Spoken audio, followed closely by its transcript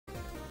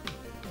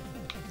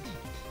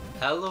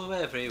Hello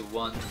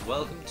everyone,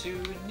 welcome to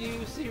a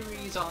new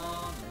series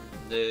on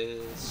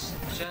this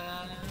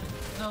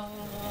channel.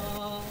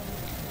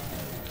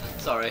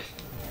 Sorry.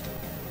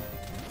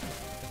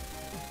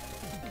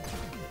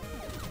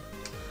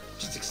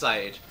 Just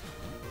excited.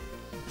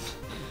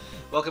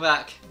 Welcome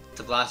back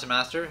to Blaster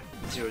Master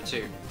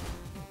 02.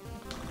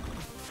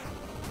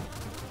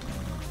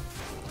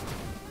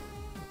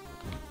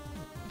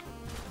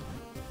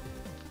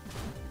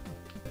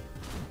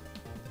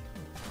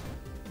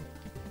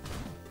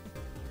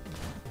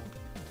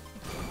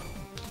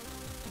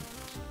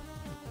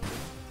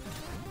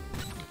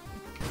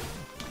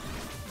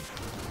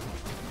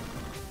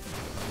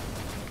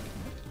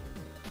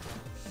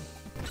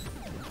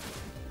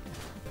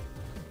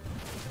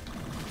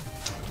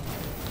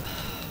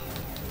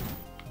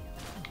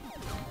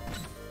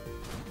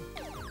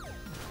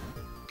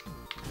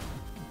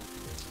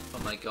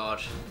 Oh my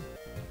god.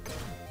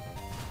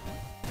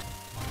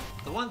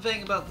 The one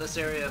thing about this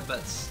area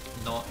that's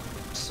not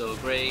so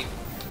great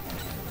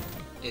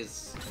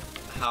is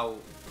how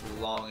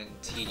long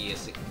and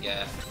tedious it can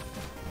get.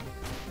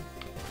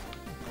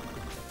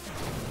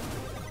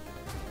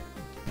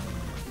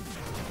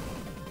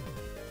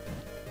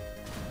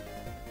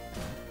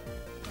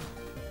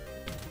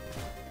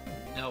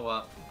 You know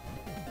what?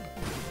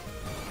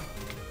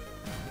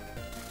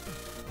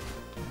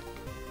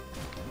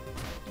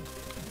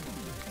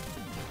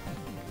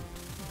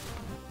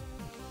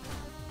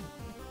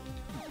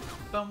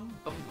 Bum,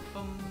 bum,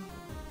 bum.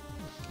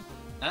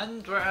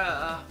 And we're at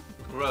a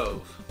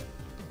grove.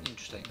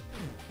 Interesting.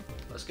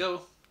 Let's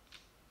go.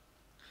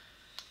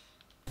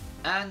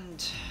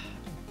 And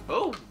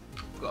oh,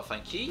 we've got to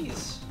find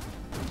keys.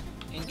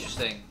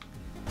 Interesting.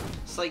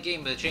 Slight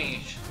game with a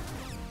change.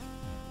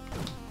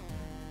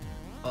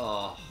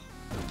 Oh.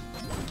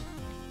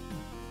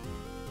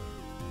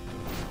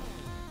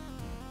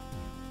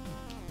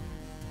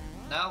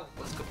 Now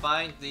let's go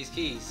find these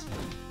keys.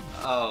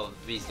 Oh,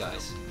 these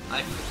guys.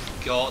 I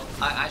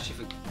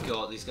actually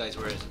forgot these guys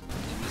were in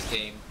this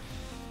game.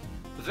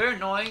 They're very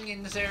annoying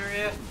in this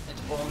area,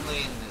 and only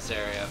in this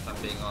area if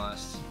I'm being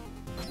honest.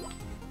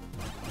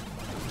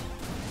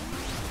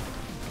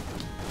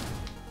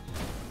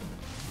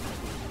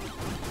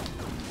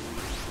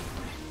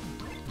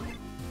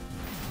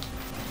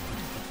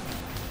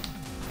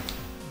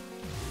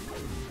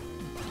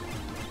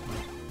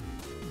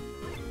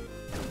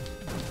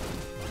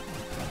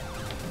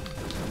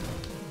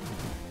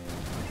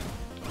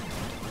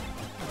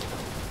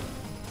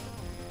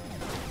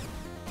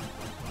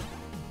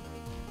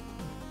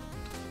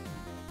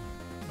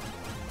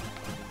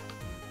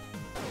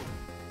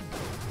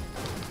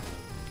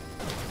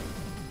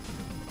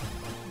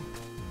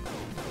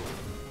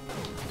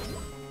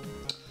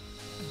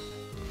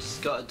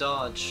 Gotta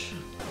dodge.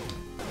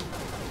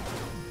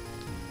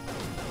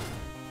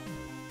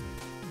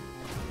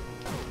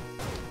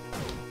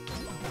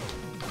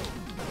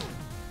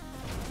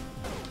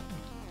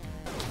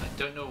 I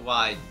don't know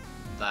why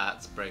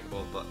that's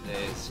breakable, but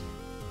it is.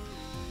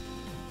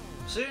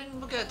 Soon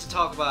we'll get to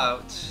talk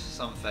about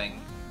something.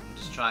 I'm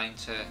just trying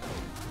to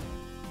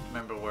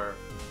remember where.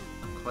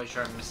 I'm quite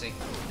sure I'm missing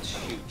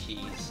 2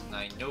 keys, and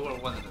I know where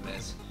one of them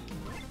is,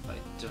 but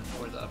I don't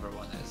know where the other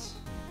one is.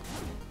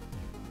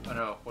 Oh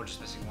no, we're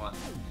just missing one.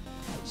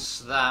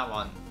 So that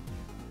one.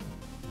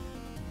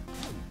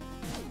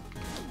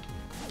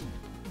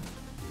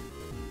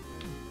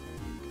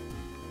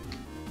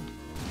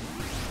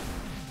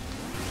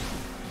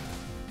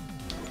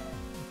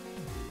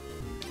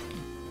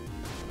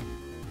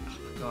 Oh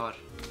my god.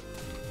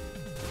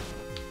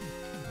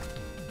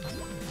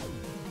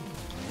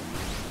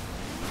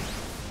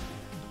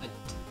 I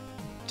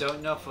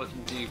don't know if we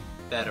can do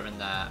better than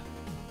that.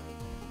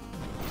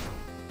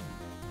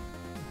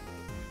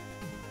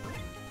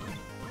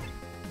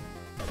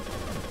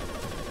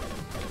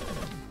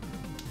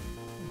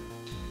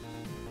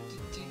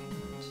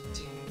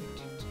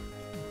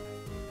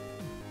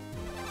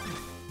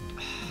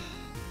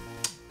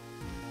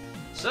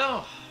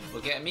 So,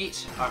 we'll get to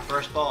meet our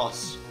first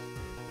boss.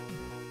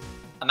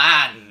 A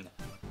man!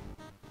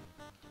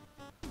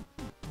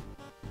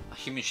 A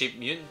human-shaped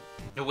mutant?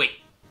 No wait,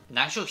 an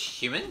actual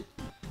human?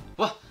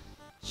 What?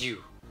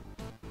 You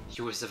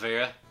were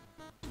Zavira?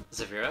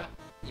 Zavira?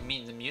 You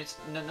mean the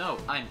mutant? No,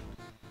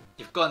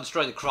 You've gone and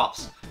destroyed the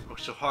crops.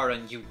 Worked so hard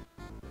on you,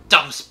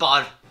 dumb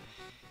spot!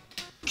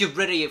 Get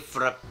ready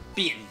for a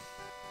beating.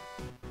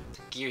 The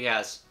gear he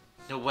has.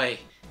 No way.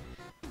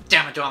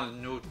 Damn it,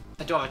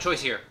 I don't have a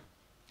choice here.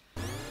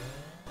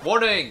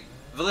 Warning!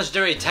 Village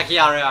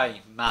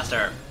Takiari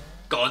Master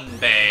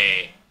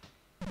Gonbei.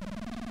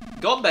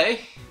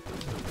 Gonbei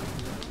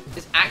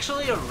is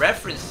actually a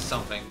reference to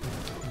something.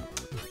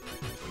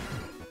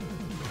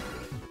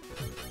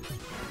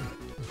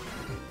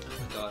 Oh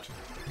my god.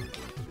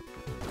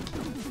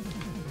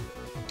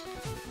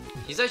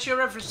 He's actually a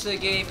reference to a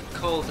game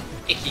called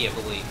Ikki, I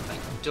believe. I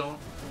don't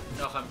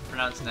know if I'm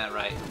pronouncing that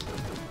right.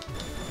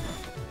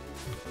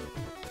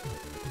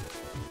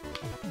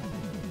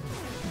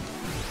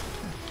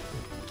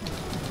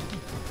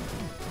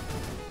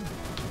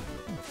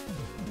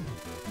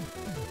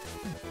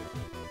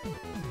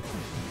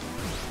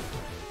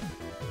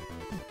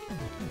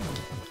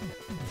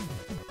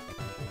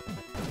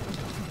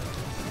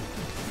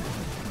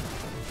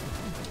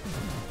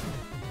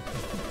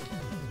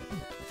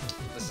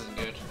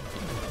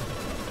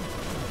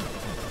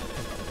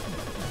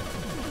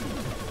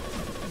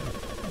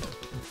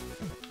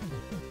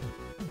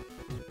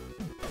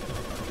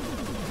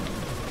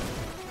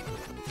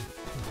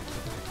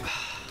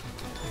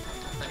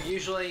 I'm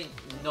usually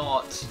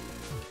not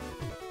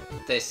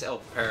this ill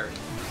prepared,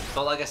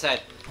 but like I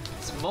said,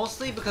 it's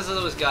mostly because of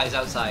those guys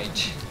outside.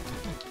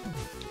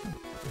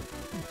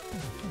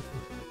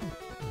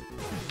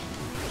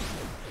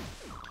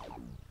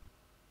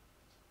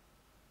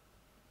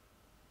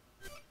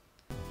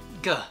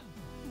 Gah,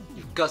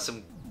 you've got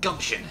some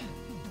gumption.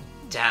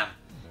 Damn,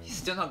 he's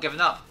still not giving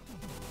up.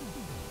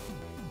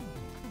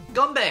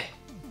 Gombe!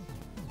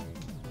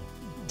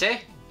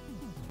 Tay?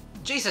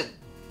 Jason!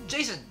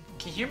 Jason,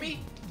 can you hear me?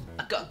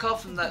 I got a call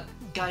from that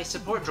guy's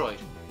support droid.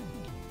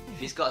 If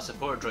he's got a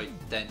support droid,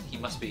 then he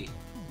must be.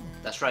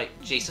 That's right,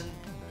 Jason.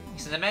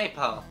 He's an MA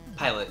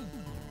pilot.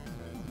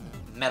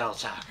 Metal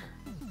Attacker.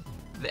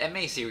 The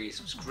MA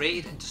series was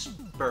created and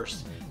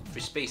dispersed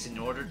through space in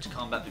order to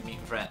combat the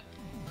mutant threat.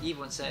 Eve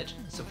once said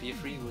Sophia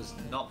 3 was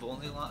not the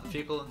only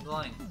vehicle in the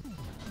line.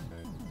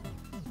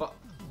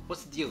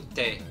 What's the deal,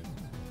 Tay?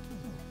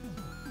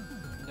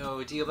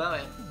 No deal about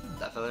it.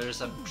 That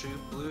fella's a true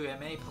blue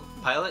MA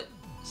pilot,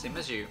 same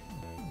as you.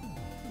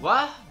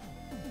 What?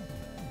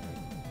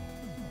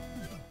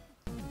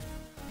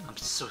 I'm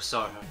so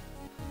sorry.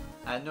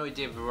 I had no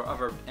idea there were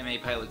other MA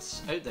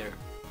pilots out there.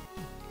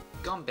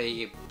 Gombe,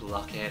 you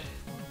blockhead.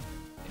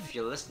 If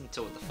you listened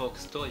to what the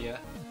folks told you,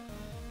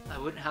 I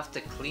wouldn't have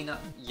to clean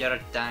up your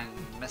dang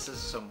messes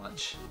so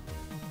much.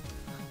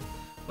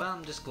 Well,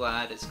 I'm just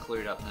glad it's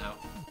cleared up now.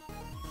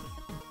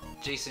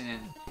 Jason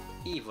and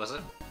Eve, was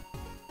it?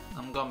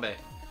 I'm Gombe.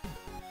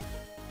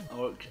 I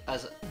work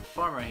as a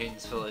farmer here in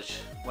this village.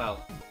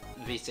 Well,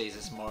 these days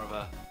it's more of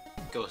a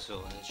ghost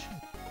village.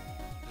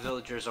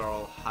 Villagers are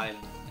all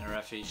hiding in a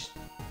refuge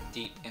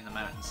deep in the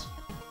mountains.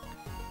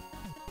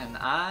 And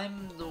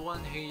I'm the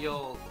one who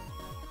y'all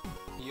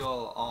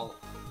all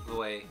the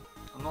way.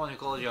 I'm the one who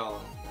called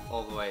y'all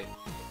all the way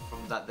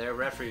from that there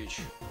refuge.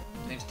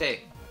 My name's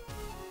Tay.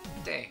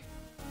 Tay.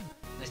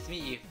 Nice to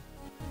meet you.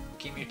 We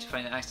came here to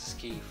find an access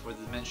key for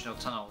the dimensional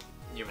tunnel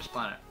near this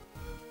planet.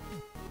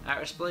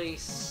 Outer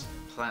space,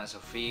 Planet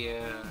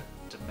Sophia,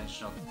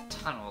 dimensional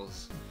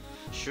tunnels.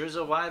 Sure is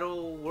a wide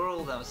old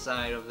world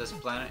outside of this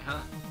planet, huh?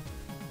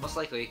 Most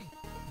likely,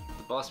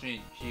 the boss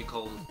mutant who you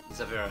called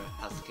Zavira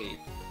has the key.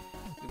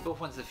 We both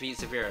want to defeat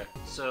Zavira,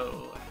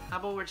 so how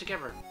about we're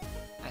together?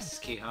 Access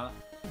key, huh?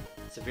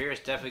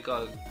 Zavira's definitely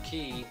got a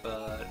key,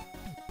 but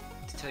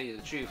to tell you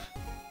the truth,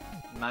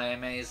 my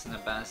MA is in a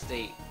bad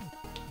state.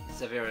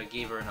 Zavira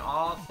gave her an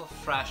awful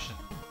thrashing.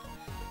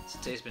 So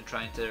Tay's been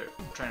trying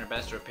her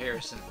best to repair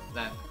her since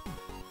then.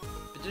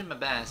 Been doing my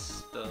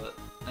best, but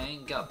I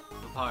ain't got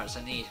the parts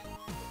I need.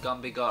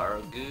 Gombe got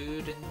her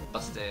good and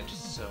busted,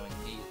 so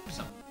I need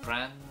some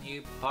brand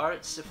new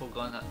parts if we're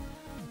gonna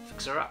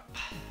fix her up.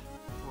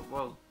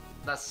 Well,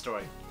 that's the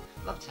story.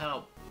 Love to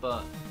help,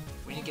 but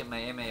we need to get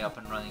my MA up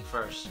and running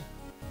first.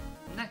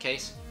 In that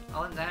case,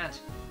 I'll lend a hand.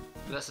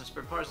 We got some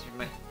spare parts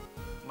we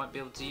might be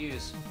able to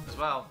use as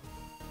well.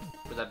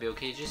 Would that be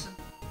okay, Jason?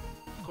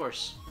 Of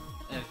course.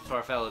 And for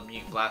our fellow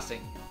mutant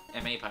blasting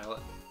MA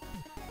pilot.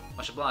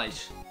 Much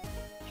obliged.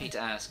 Hate to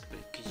ask,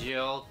 but could you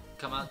all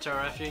come out to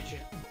our refuge?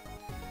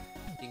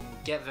 You can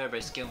get there by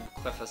scaling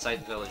the cliff outside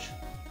the village.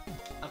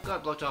 I've got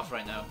it blocked off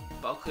right now,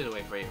 but I'll clear the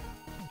way for you.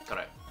 Got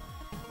it.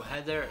 We'll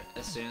head there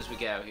as soon as we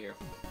get out here.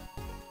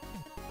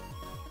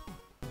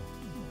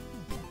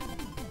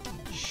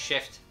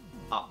 Shift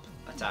up,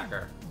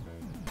 attacker.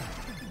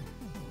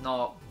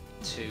 Not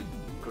too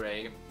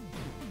great.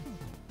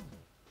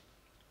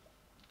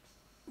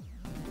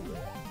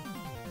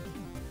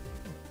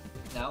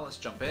 Now let's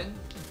jump in,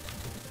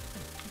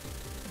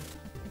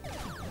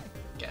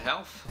 get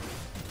health,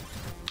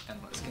 and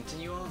let's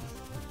continue on.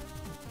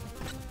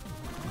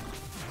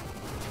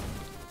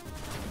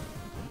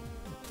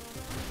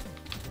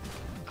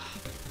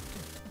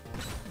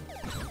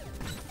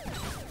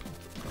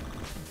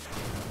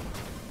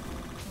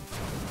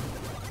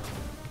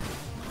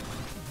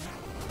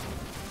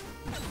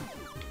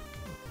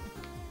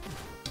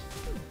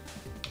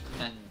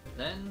 And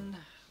then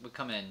we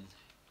come in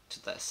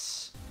to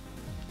this.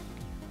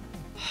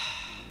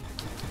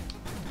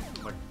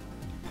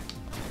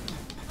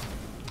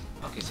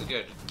 Okay, so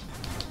good.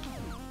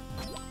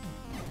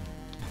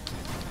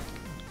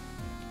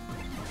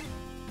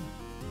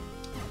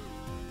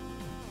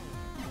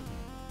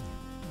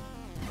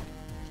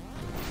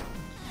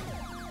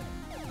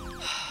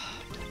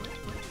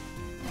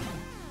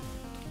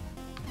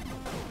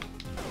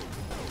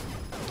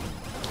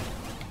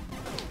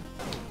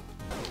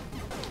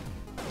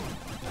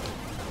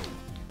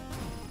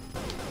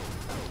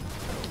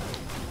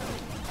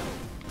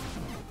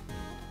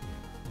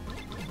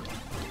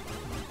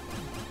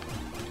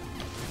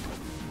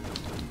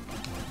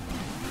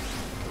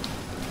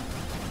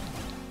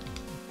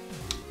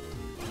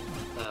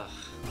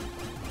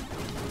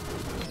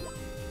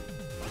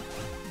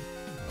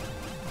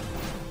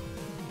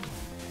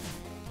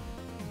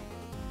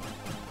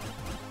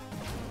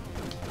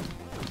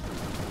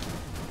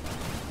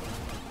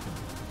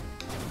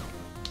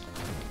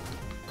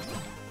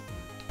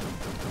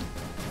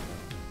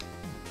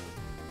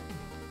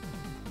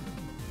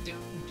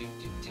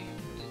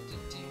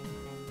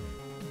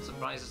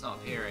 why is it not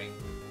appearing?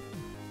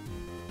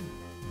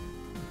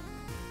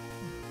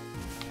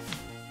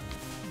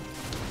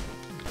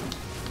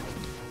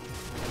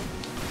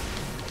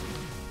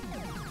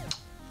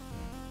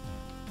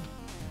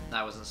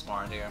 That wasn't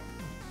smart idea.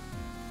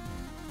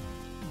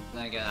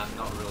 Then again, I'm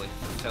not really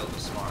filled with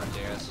smart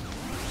ideas.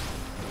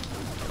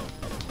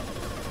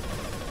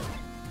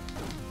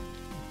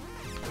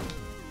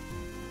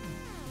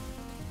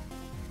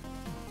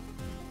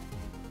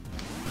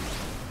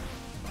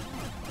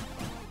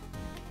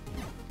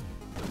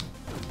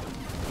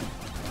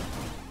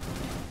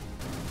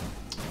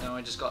 Now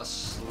I just gotta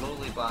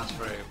slowly blast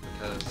through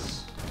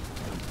because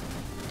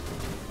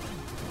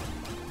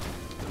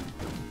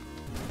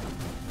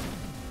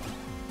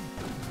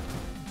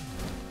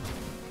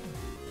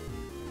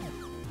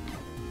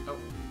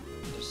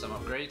some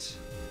upgrades.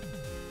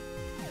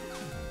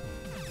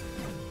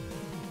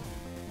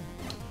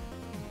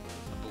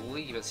 I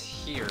believe it's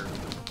here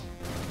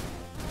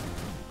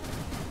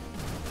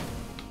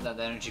that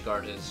the energy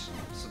guard is,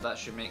 so that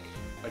should make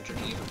our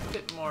journey a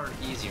bit more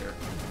easier.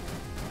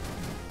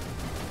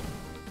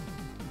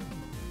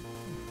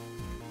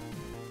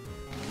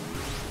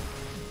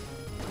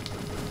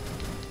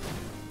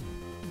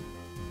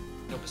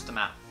 Nope, it's the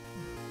map.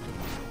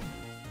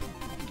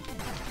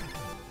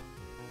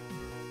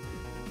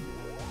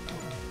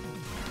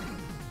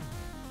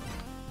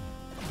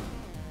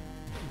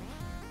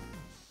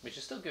 Which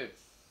is still good.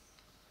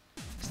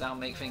 Because that'll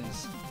make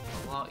things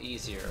a lot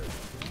easier,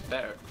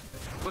 better,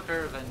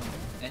 quicker than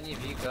any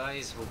of you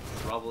guys will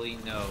probably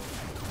know.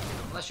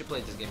 Unless you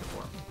played this game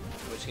before.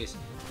 In which case,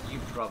 you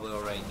probably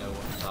already know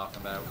what I'm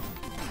talking about.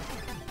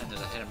 And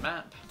there's a hidden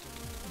map.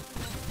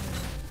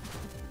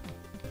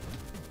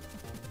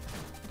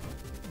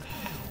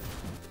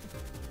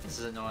 This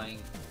is annoying.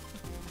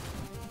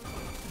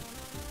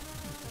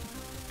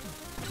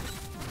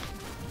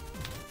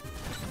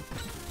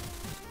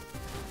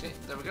 Okay,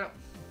 there we go.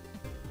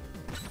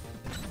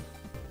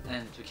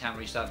 And we can't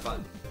reach that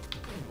button.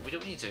 But we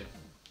don't need to.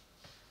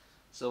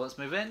 So let's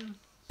move in.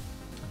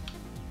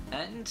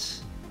 And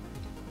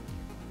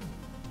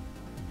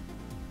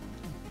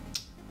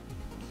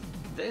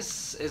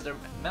this is their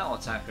metal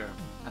attacker,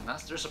 and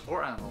that's their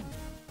support animal.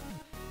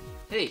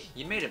 Hey,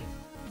 you made him.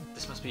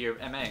 This must be your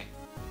MA.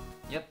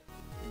 Yep,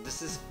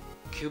 this is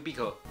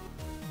Kubiko.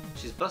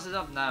 She's busted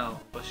up now,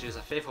 but she's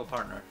a faithful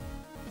partner.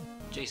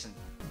 Jason,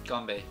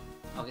 Gombe.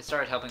 I'll get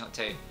started helping out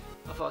Tay.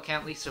 I thought I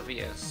can't leave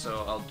Sophia,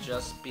 so I'll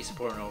just be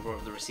supporting over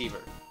the receiver.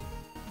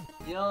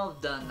 Y'all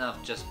done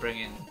enough just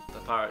bringing the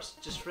parts.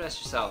 Just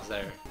rest yourselves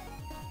there.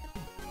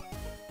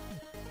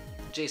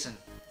 Jason,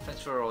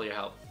 thanks for all your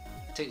help.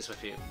 Take this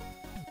with you.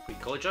 Free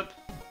code chip?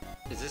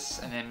 Is this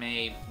an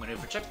MA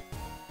maneuver chip?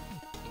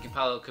 You can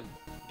pilot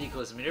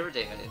Kubiko's maneuver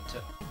data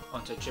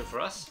onto a chip for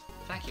us.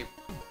 Thank you.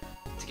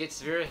 To get to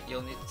Severa,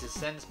 you'll need to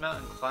descend this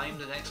mountain and climb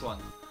the next one.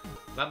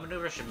 That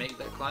maneuver should make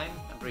that climb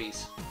a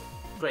breeze.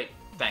 Great,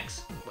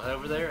 thanks. We'll head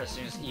over there as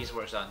soon as Eve's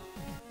work's done.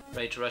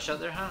 Ready to rush out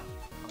there, huh?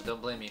 I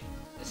don't blame you.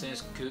 As soon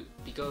as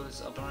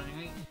Kubiko's up and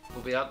running,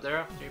 we'll be up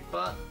there,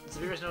 but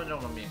Severa's no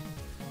known on me.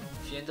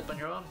 If you end up on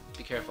your own,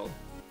 be careful.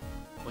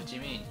 What do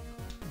you mean?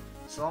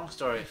 It's a long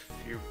story. If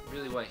you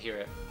really want to hear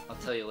it, I'll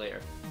tell you later.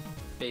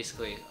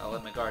 Basically, I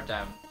let my guard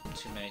down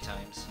too many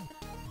times.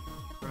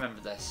 Remember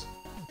this.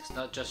 It's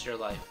not just your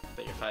life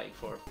that you're fighting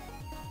for.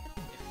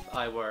 If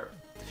I were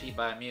defeated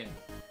by Immune,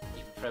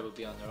 even Fred would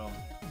be on their own.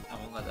 I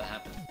won't let that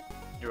happen.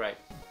 You're right.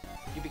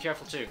 You be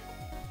careful too.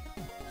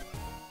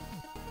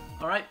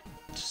 Alright,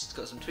 just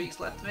got some tweaks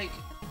left to make.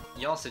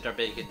 Y'all saved our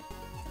bacon.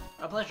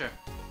 Our pleasure.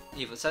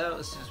 Eve will set out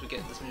as soon as we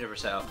get this maneuver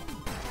set up.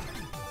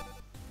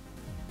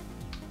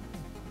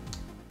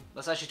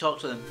 Let's actually talk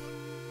to them.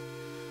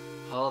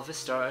 All of this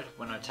started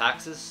when our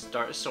taxes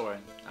started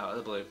soaring out of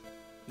the blue.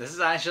 This is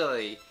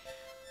actually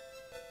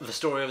the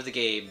story of the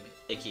game,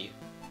 Ikki.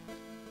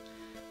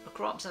 Our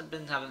crops have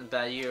been having a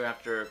bad year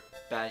after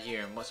bad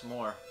year, and what's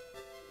more,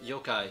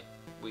 yokai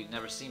we'd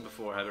never seen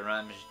before have been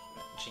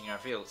ravaging our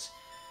fields.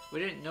 We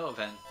didn't know it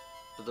then,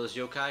 but those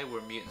yokai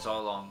were mutants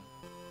all along.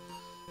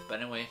 But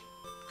anyway,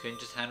 couldn't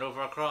just hand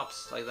over our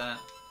crops like that.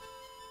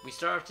 We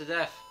starved to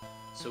death,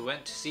 so we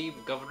went to see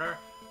the governor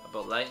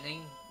about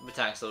lightening the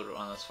tax load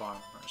on us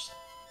farmers.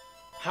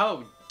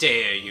 How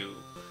dare you,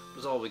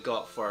 was all we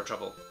got for our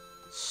trouble.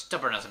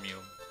 Stubborn as a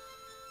mule.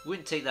 We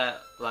wouldn't take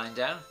that lying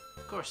down,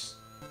 of course.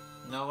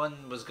 No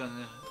one was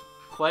gonna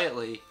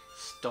quietly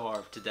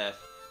starve to death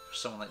for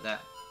someone like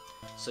that.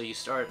 So you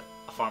started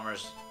a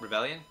farmers'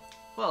 rebellion?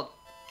 Well,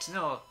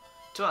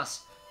 to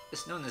us,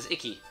 it's known as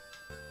Ikki.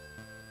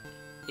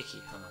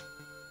 Ikki, huh?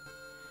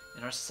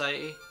 In our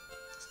society,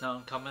 it's not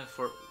uncommon.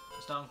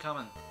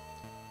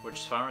 We're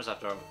just farmers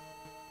after all.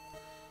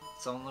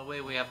 It's the only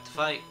way we have to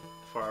fight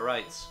for our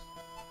rights.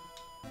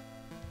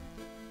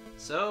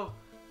 So,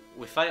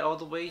 we fight all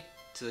the way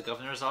to the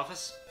governor's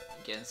office,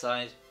 get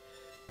inside,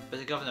 but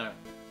the governor,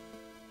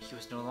 he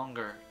was no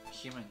longer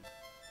human.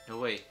 No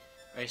way.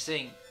 Are you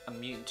saying a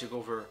mutant took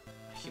over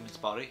a human's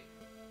body?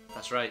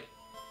 That's right.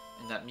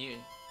 And that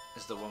mutant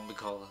is the one we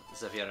call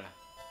Severa.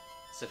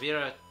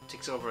 Severa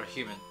takes over a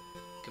human,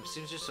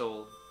 consumes your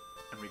soul,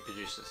 and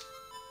reproduces.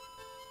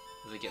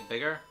 They get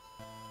bigger,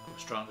 grow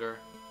stronger,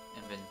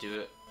 and then do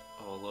it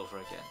all over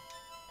again.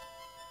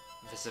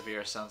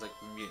 Vesivir sounds like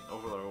the mutant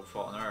overlord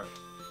fought on Earth,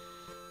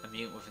 a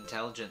mutant with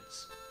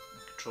intelligence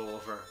and control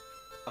over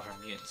other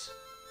mutants.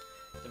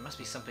 There must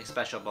be something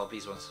special about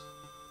these ones.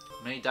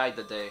 Many died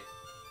that day,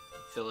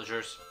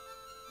 villagers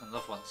and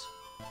loved ones.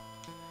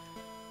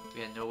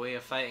 We had no way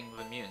of fighting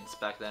the mutants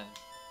back then.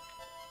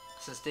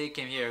 Since they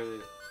came here,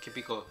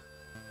 Kipiko,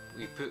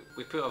 we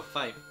put up a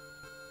fight,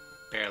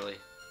 barely.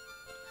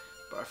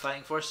 But our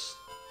fighting force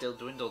still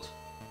dwindled.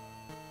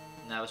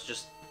 Now it's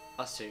just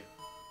us two.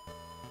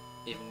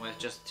 Even with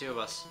just two of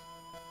us,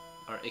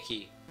 our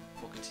Ikki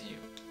will continue.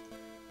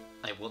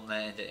 I won't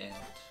let it end.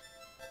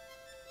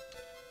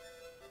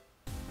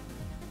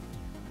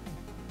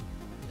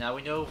 Now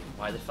we know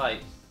why they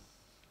fight.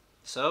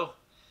 So,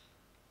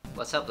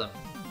 let's help them.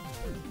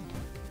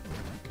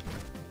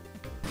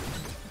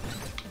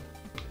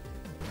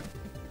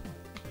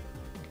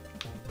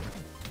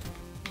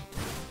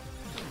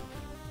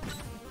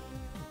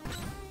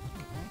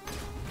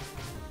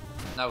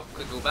 Now,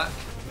 quick go back.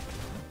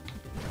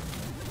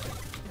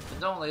 But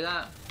not only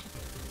that,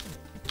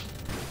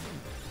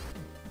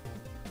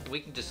 we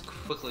can just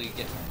quickly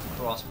get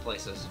across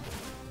places.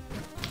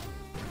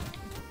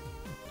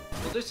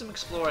 We'll do some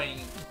exploring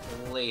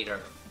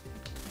later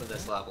for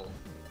this level.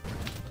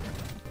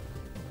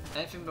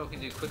 Anything we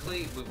can do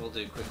quickly, we will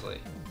do quickly.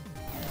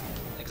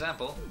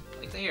 Example,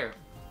 like here.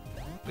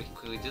 We can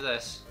quickly do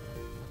this.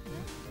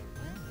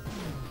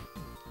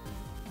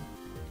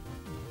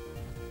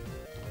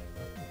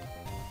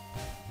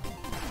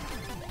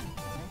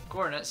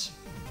 Coordinates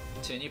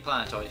to a new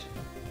planetoid.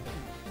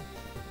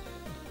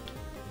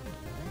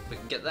 We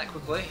can get that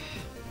quickly.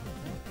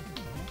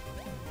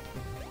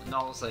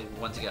 Not obviously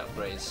we want to get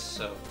upgrades,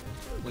 so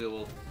we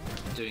will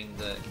doing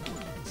the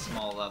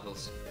small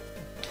levels.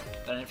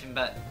 But anything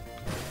but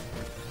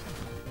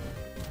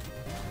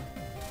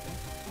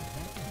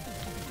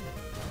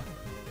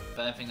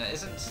anything that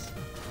isn't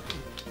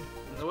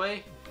in the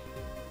way,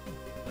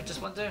 we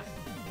just won't do.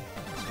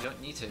 So we don't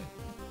need to.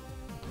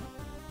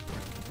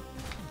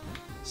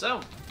 So,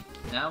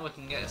 now we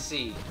can get to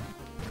see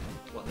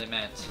what they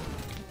meant.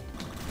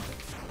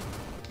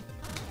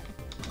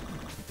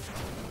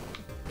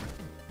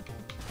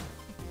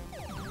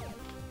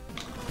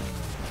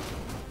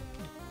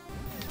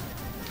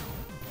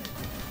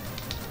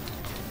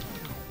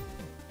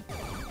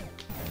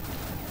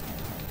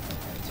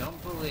 I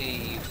don't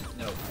believe...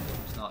 No,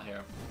 it's not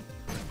here.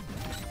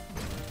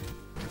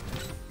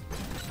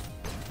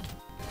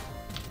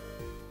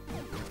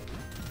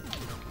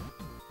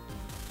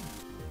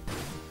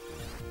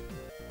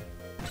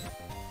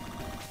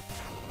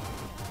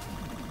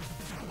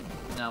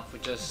 Now if we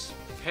just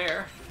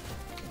prepare,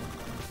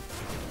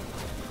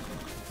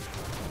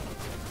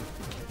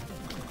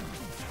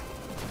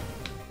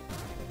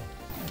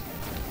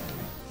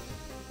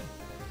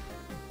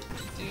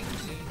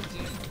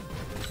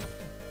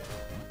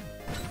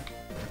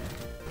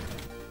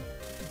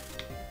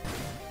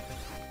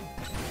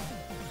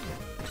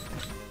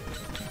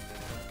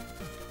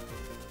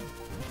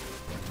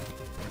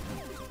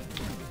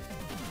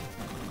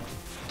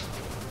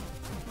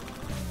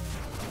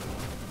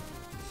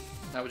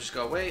 now we just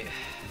gotta wait.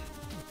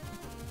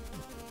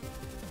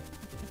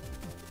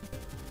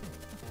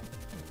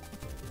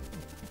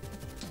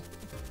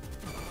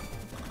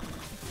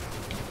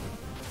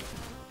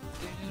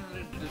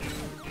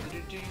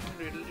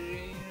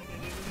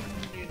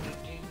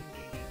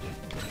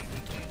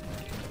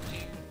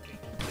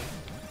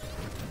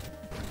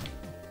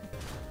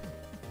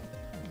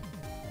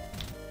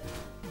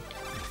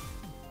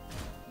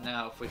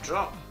 Now if we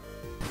drop,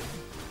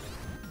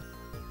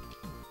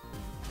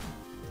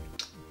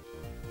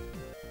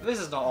 this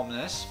is not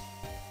ominous.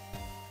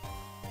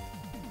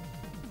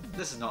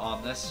 This is not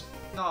ominous.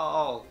 Not at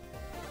all.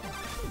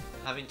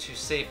 Having two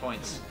save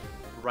points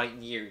right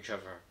near each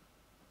other.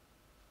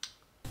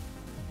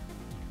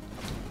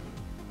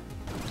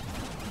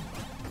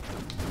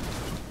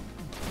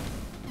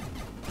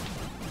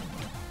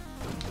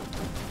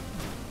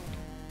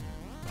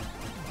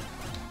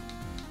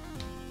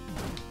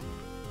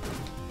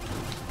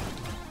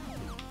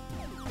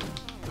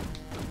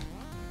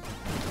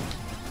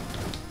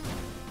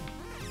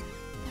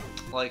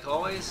 Like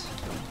always,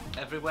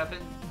 every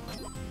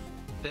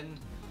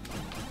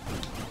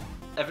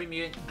every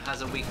mutant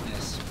has a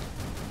weakness.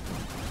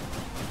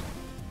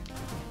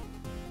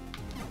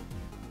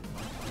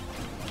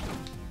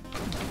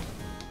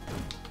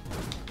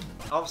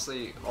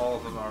 Obviously, all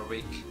of them are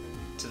weak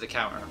to the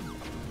counter.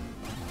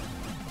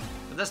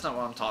 But that's not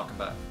what I'm talking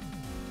about.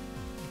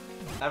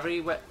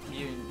 Every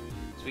mutant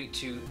is weak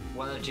to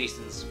one of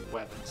Jason's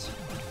weapons.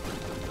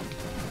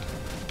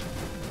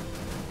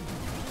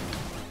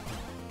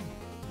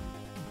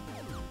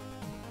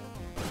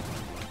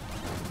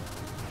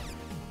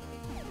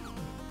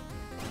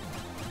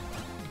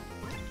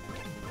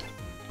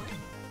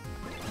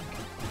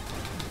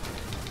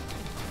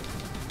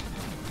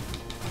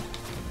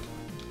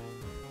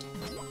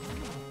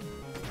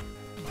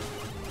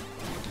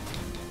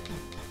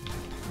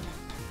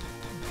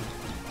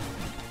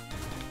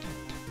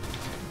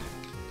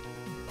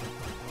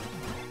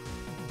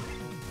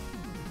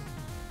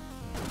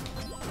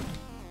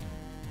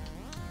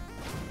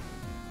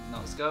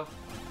 go.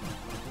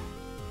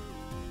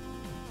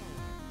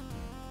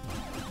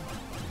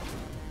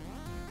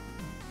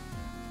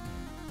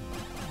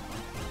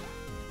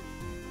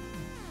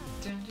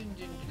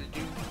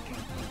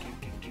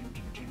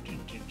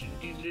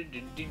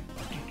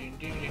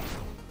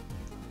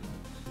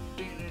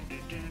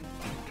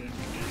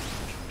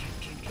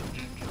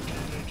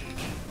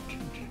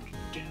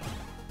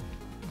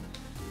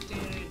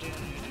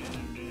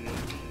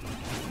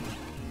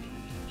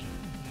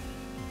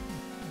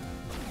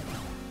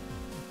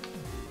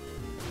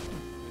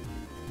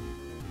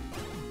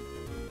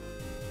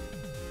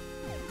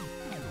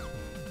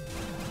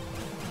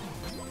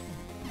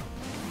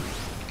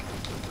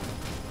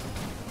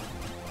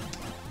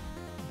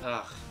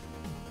 Ugh.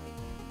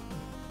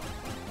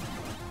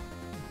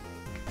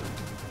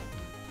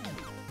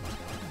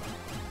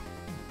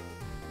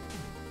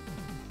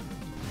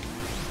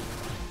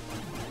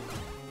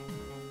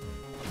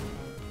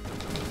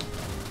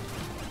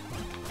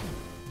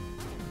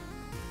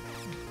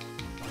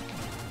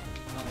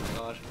 Oh my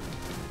god.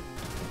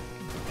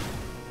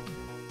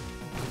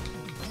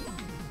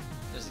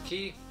 There's a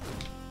key.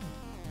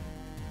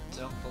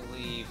 Don't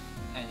believe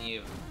any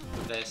of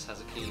this has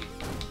a key.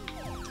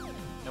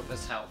 Nope,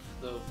 that's health,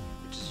 though,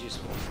 which is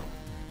useful.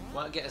 We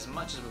want to get as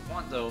much as we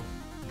want, though,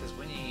 because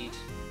we need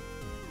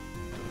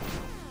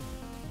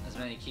as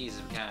many keys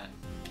as we can.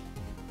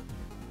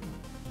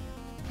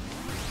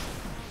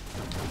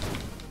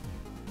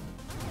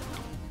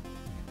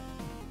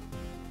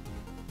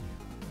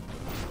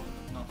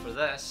 Not for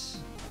this.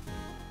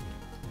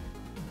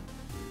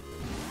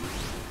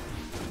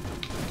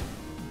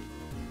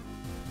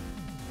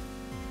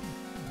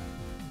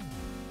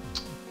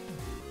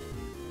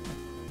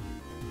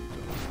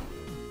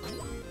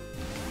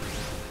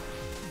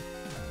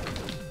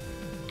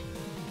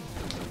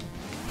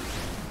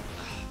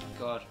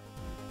 God,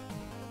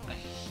 I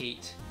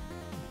hate.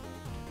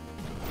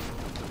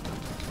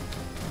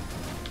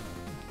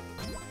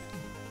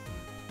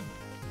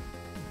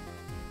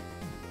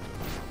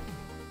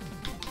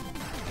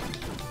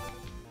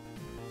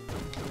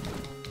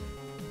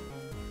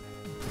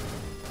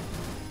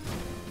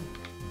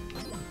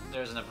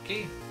 There's another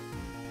key.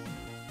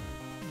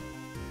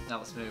 Now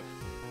let's move.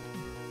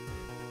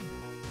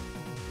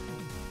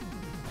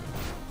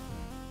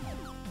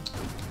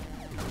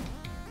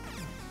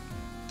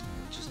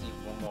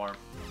 More.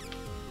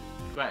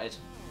 Granted,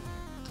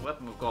 the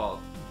weapon we've got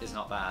is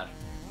not bad.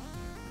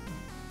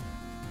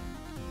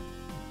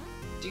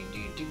 Ding,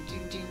 ding, ding,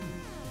 ding, ding.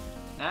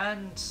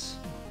 And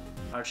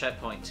our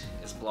checkpoint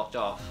is blocked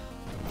off.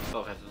 But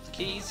if we have the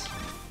keys,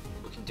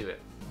 we can do it.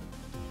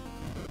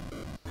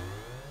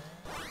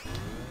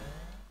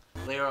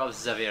 Layer of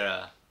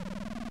Zavira.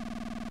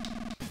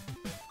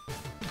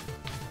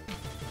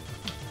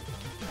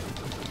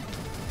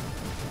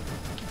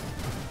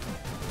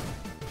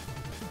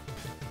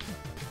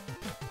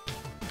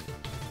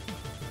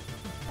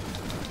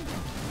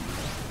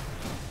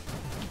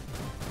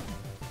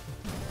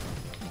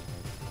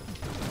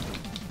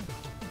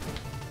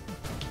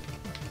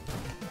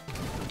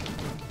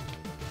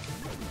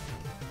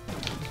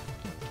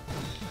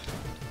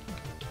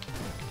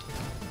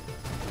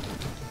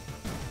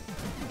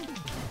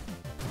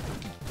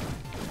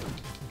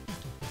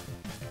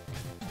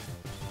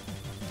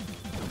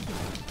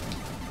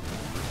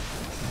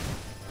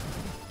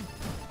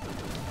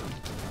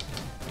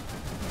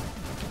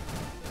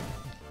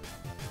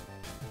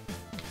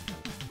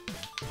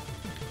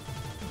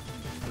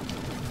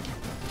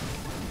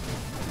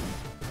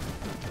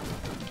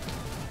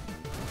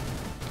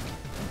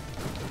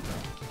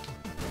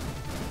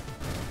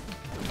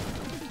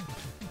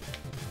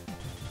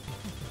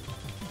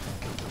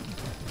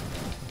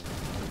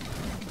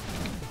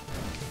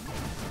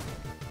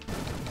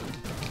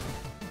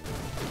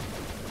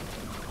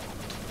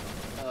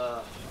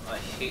 I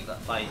hate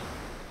that fight.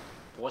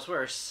 But what's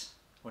worse,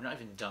 we're not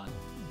even done.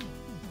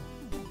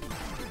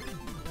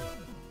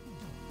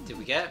 Did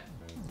we get?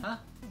 Huh?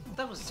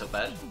 That wasn't so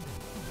bad.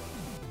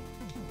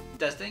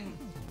 Testing.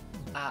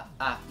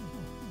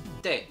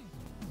 Day.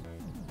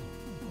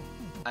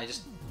 I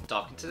just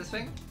talking to this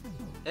thing?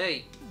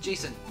 Hey,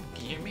 Jason,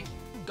 can you hear me?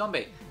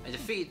 Gombe, I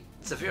defeated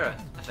Zavira,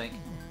 I think.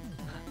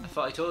 I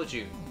thought I told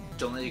you.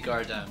 Don't let your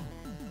guard down.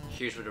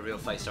 Here's where the real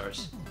fight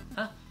starts.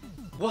 Huh?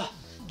 What?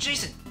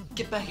 Jason,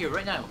 get back here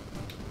right now.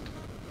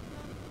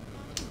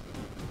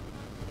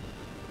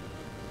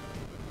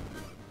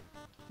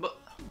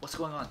 What's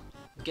going on?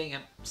 I'm getting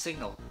a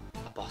signal.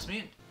 A boss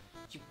mutant?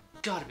 You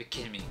gotta be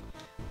kidding me.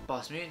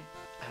 Boss mutant?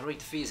 I already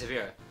defeated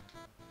Zavira.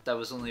 That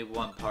was only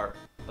one part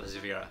of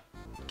Zavira.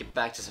 Get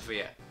back to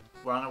Sophia.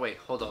 We're on our way.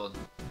 Hold on.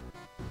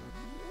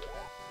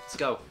 Let's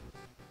go.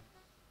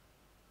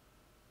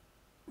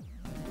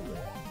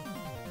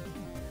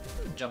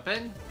 Jump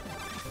in.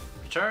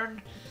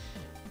 Return.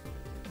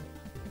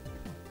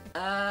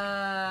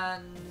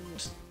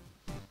 And...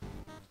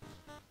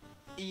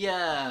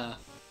 yeah.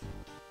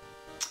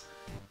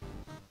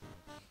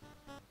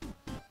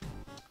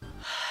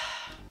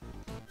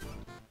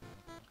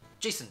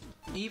 Jason,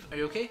 Eve, are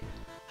you okay?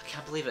 I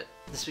can't believe it.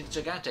 This thing's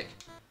gigantic.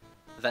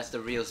 That's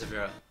the real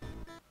Zavira.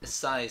 Its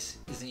size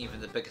isn't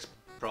even the biggest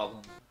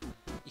problem.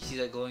 You see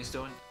that glowing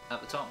stone at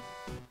the top?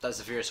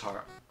 That's Zavira's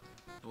heart.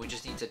 We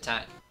just need to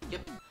attack.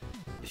 Yep.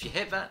 If you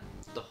hit that,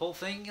 the whole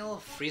thing will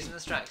freeze in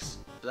its tracks.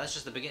 But that's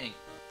just the beginning.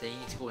 Then you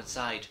need to go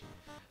inside.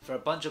 For a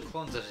bunch of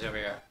clones of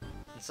Zavira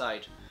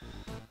inside.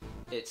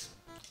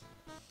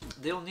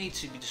 They'll need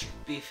to be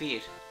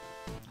defeated.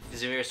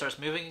 If Zavira starts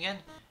moving again,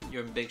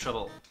 you're in big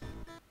trouble.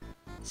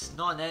 It's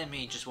not an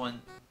enemy, just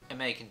one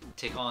MA can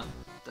take on.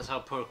 That's how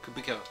poor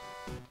Kubiko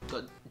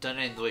got done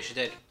in the way she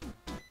did.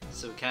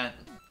 So we can't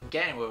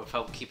get anywhere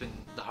without keeping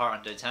the heart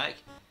under attack.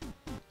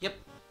 Yep,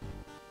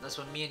 that's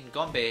what me and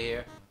Gombe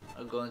here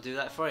are going to do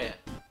that for you.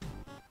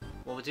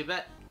 What would you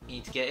bet? You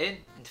need to get in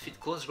and defeat the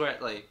clones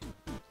correctly.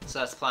 So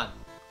that's the plan.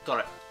 Got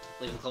it.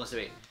 Leave the clones to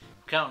be.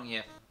 We're counting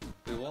you.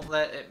 We won't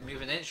let it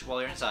move an inch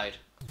while you're inside.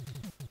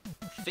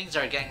 Things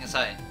are getting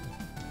exciting.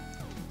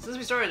 Since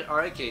we started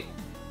our Ikki,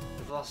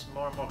 we've lost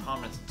more and more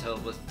comrades until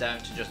it was down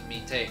to just me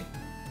and Tay.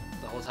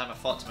 The whole time I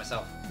thought to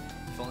myself,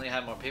 if only I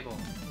had more people.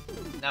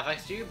 Now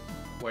thanks to you,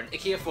 we're an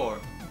Ikki of 4.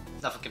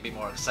 Nothing can be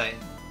more exciting.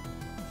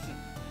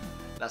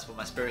 That's what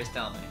my spirit is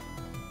telling me.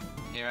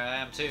 Here I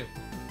am too,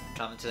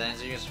 traveling to the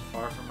ends of the earth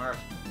far from Earth,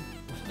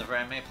 with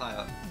another MA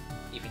pilot,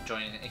 even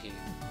joining an Ikki.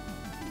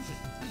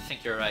 I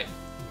think you're right.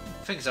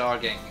 Things are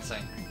getting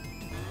exciting.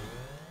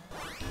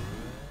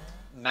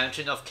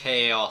 Mountain of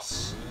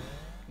Chaos.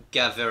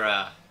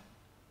 Gavira.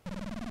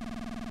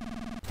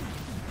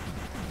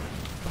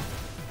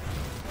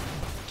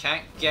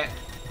 Can't get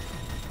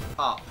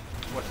up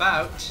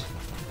without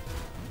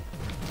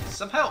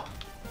some help.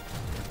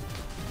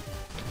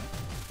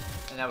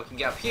 And now we can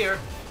get up here.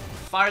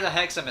 Fire the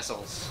Hexa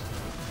missiles.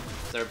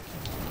 They're...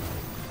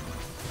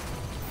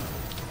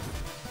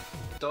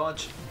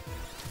 Dodge.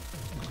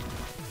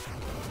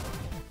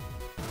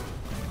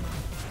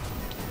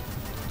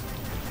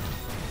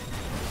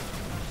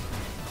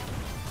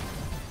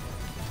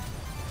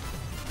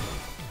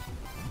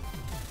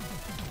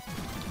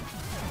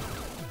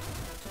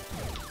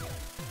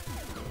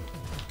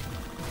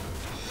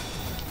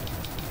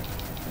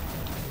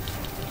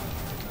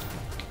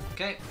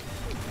 Okay,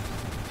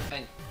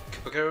 and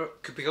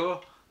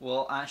Kubiko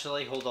will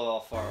actually hold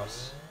off for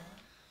us.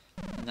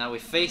 And now we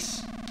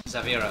face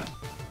Zavira.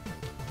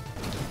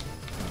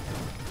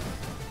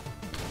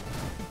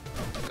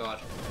 Oh God.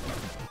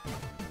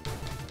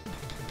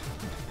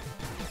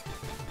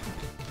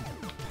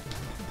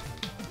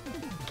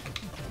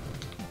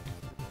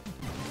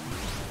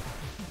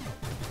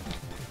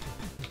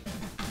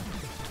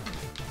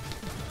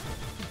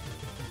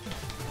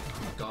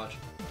 Oh God.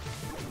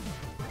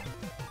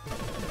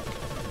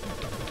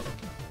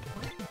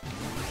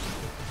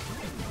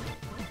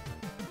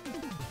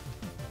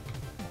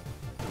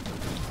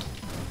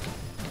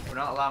 We're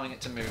not allowing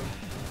it to move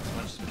as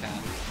much as we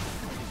can.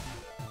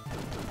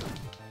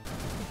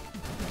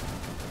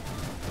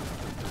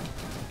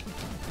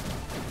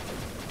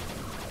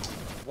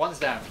 One's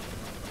down.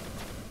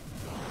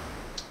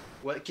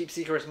 We'll keep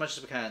Seeker as much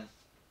as we can.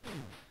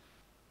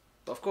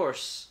 But of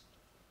course,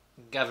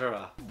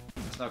 Gavira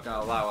is not going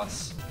to allow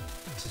us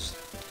to just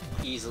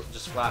easily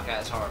just whack at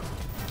his heart.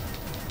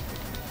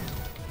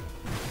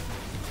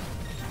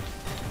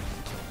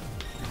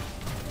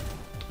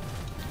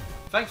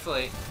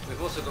 Thankfully,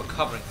 we've also got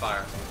covering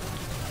fire.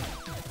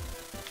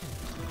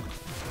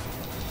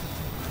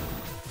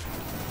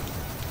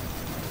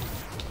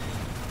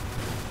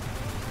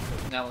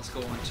 Now let's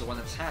go into one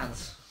of its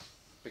hands,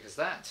 because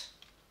that...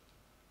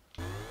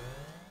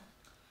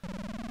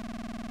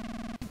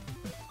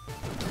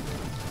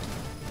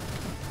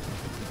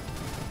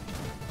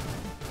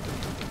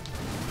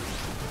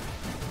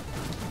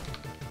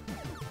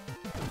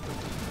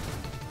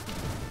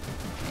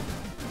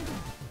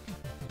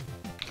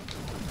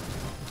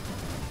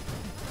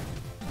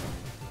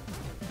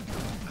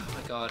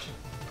 God.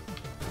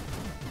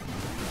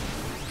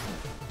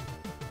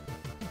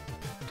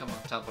 Come on,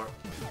 teleport.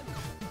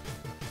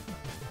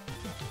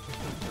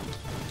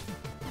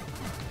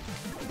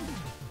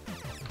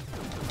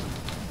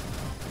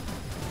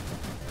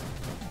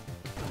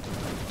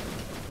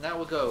 Now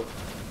we'll go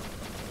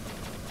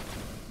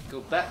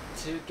back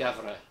to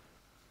Gavira.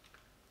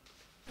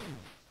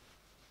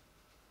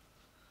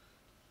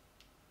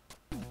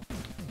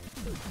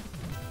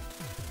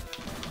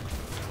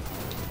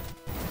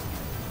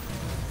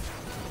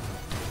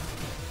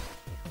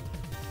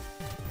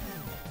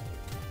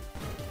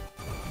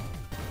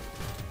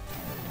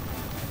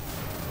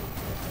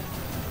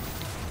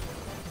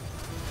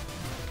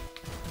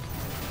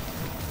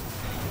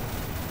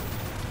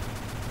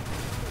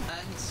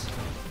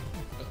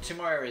 Two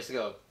more areas to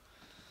go.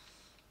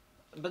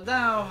 But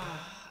now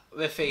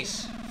we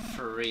face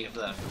 3 of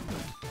them.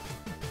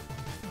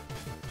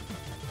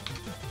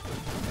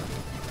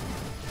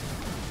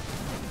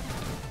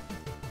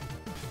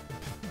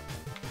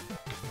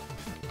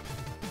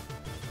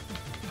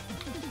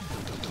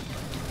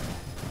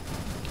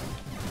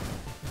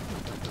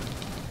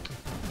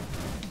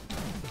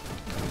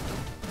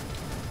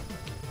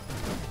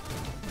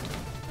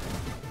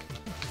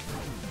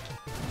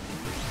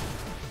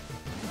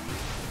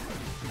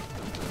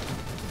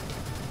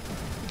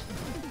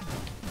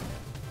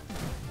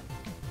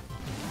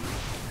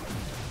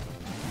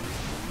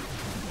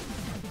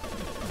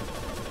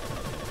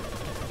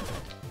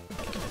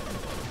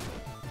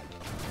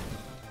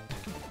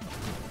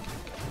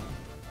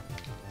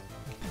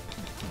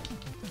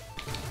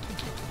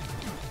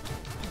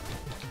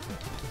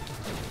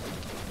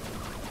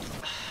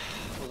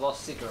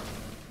 lost seeker.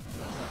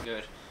 That's not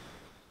good.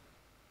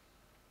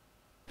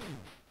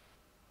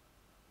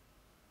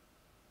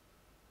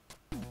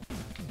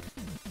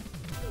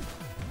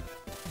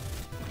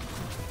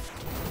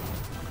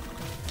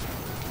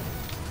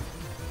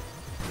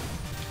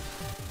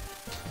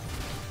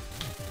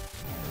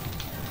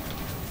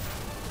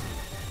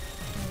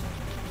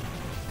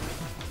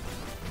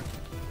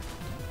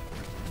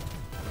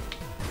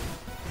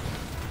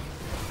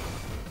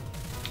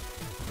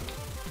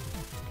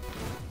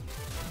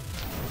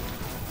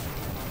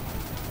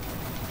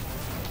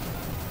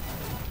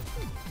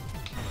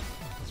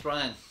 Let's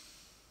run in.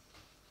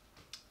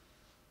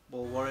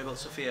 We'll worry about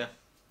Sophia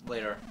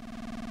later.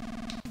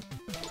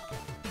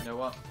 You know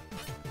what?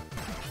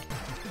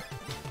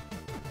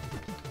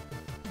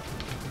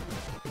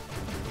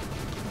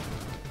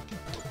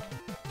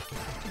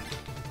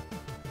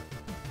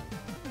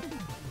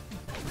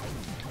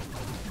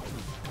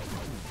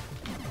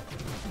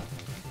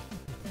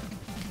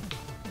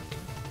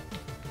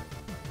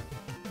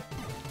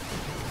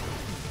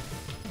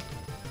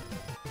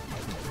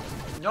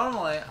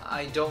 Normally,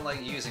 I don't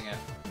like using it.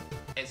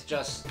 It's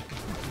just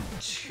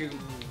too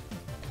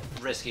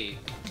risky.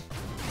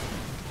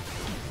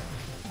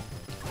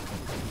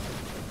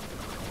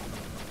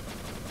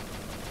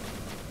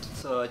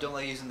 So I don't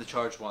like using the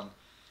charge one.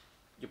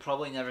 You'll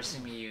probably never see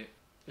me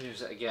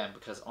use it again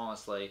because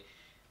honestly,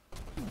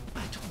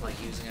 I don't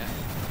like using it.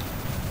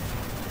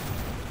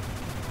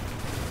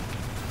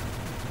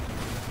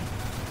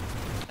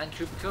 And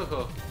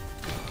Coco.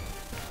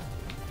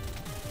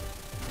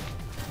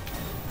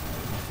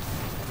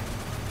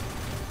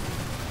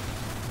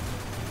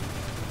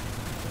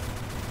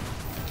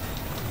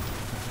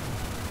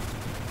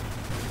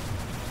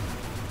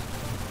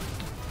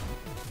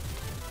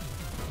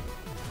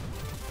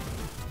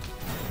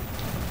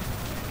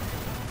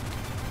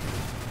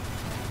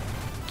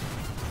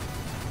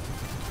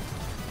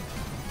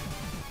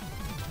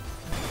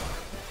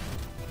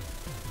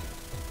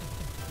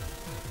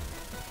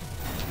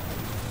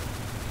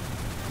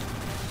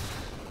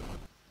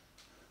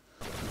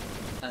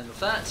 And with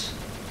that,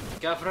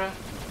 Gavra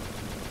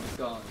is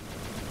gone.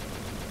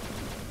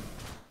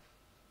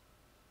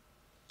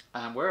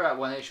 And we're at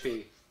 1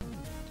 HP.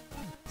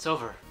 It's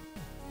over.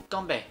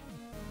 Gombe,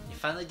 you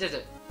finally did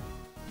it.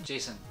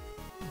 Jason,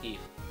 Eve,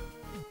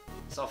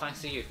 it's all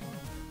thanks to you.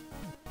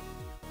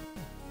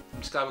 I'm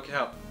just glad we could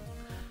help.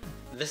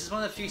 This is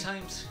one of the few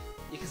times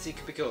you can see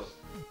Kubiko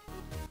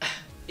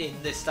in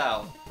this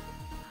style.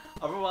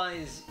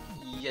 Otherwise,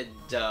 you're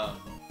dumb.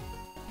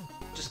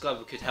 Just glad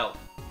we could help.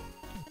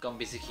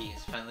 Gombe's Ikki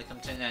has finally come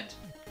to an end.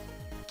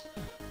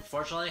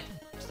 Unfortunately,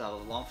 we still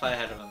have a long fight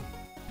ahead of him.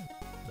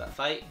 That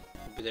fight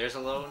will be theirs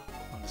alone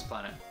on this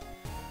planet.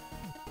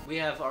 We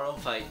have our own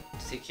fight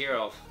to take care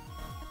of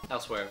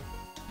elsewhere.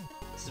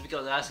 Since we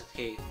got the access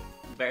key,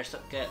 we better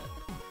start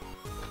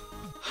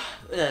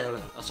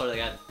I'll start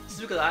again.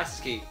 Since we got the access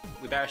key,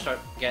 we better start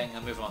getting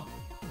a move on.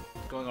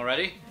 Going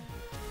already?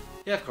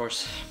 Yeah, of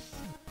course.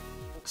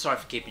 Sorry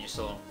for keeping you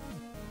so long.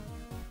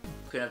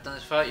 Couldn't have done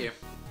this without you.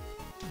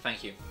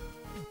 Thank you.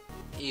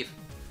 Eve,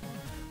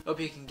 hope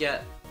you can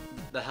get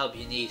the help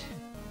you need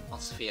on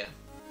Sophia.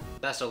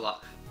 Best of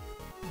luck.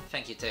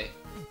 Thank you, Tay.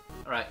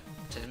 Alright,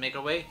 time to make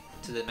our way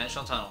to the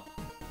Dimensional Tunnel.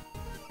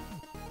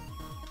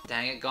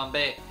 Dang it,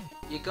 Gombe.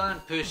 You gone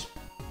and pushed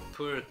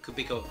poor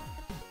Kubiko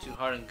too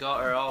hard and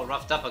got her all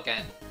roughed up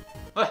again.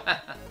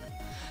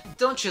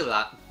 Don't you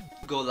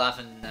go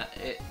laughing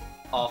it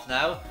off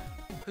now.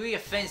 Who you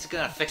think's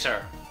gonna fix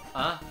her?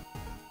 Huh?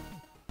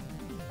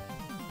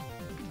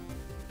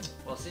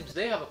 Well, it seems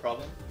they have a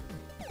problem.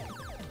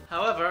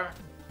 However,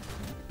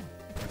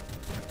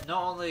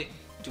 not only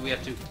do we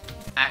have to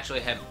actually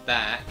head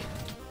back,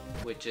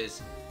 which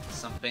is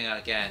something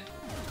again,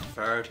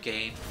 third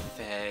game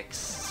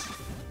fix.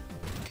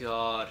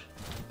 God.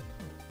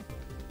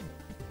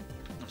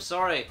 I'm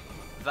sorry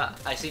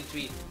that I seem to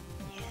be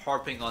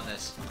harping on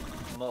this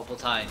multiple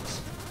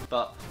times,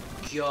 but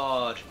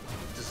God,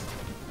 does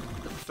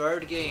the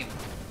third game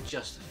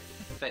just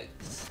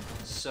fix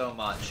so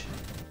much.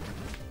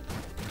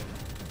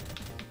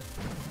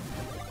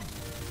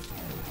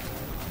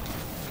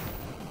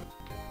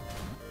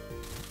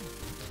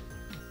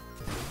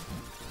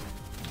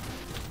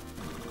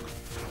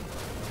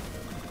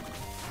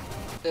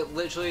 It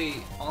literally,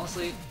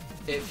 honestly,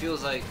 it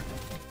feels like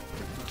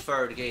the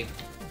third game,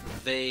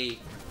 they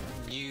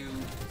knew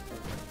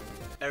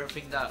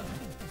everything that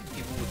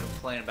people would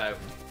complain about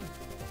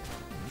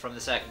from the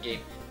second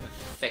game and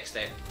fixed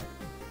it.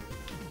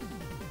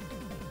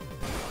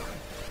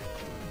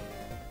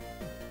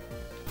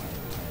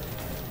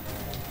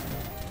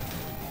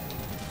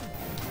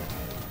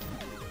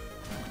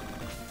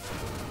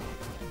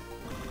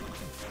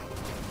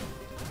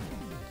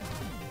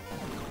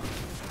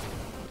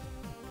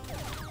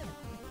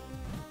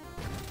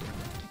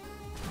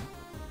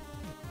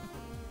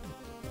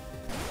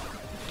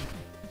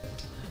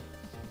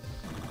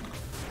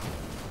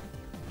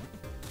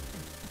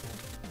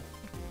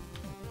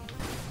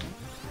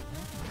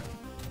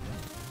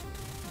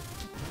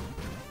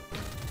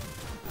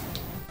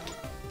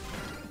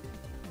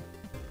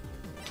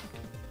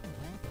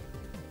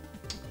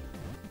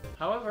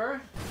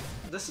 However,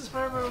 this is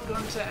where we're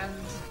going to end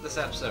this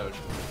episode.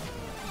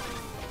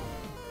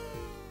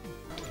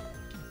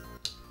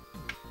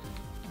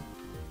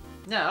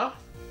 Now,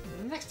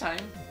 next time,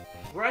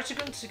 we're actually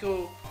going to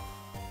go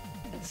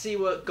and see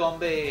what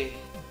Gombe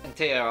and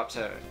Taya are up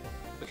to.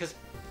 Because,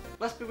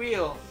 let's be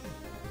real,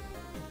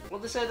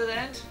 what they said at the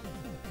end,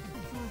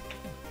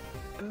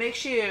 it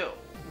makes you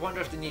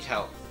wonder if they need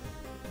help.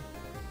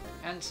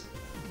 And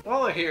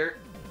while we're here,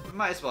 we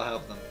might as well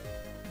help them.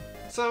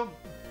 So,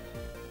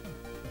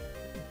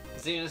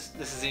 this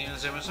is Zeno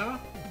Inazuma.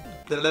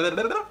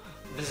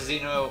 This is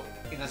Zeno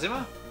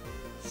Inazuma,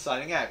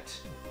 signing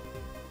out.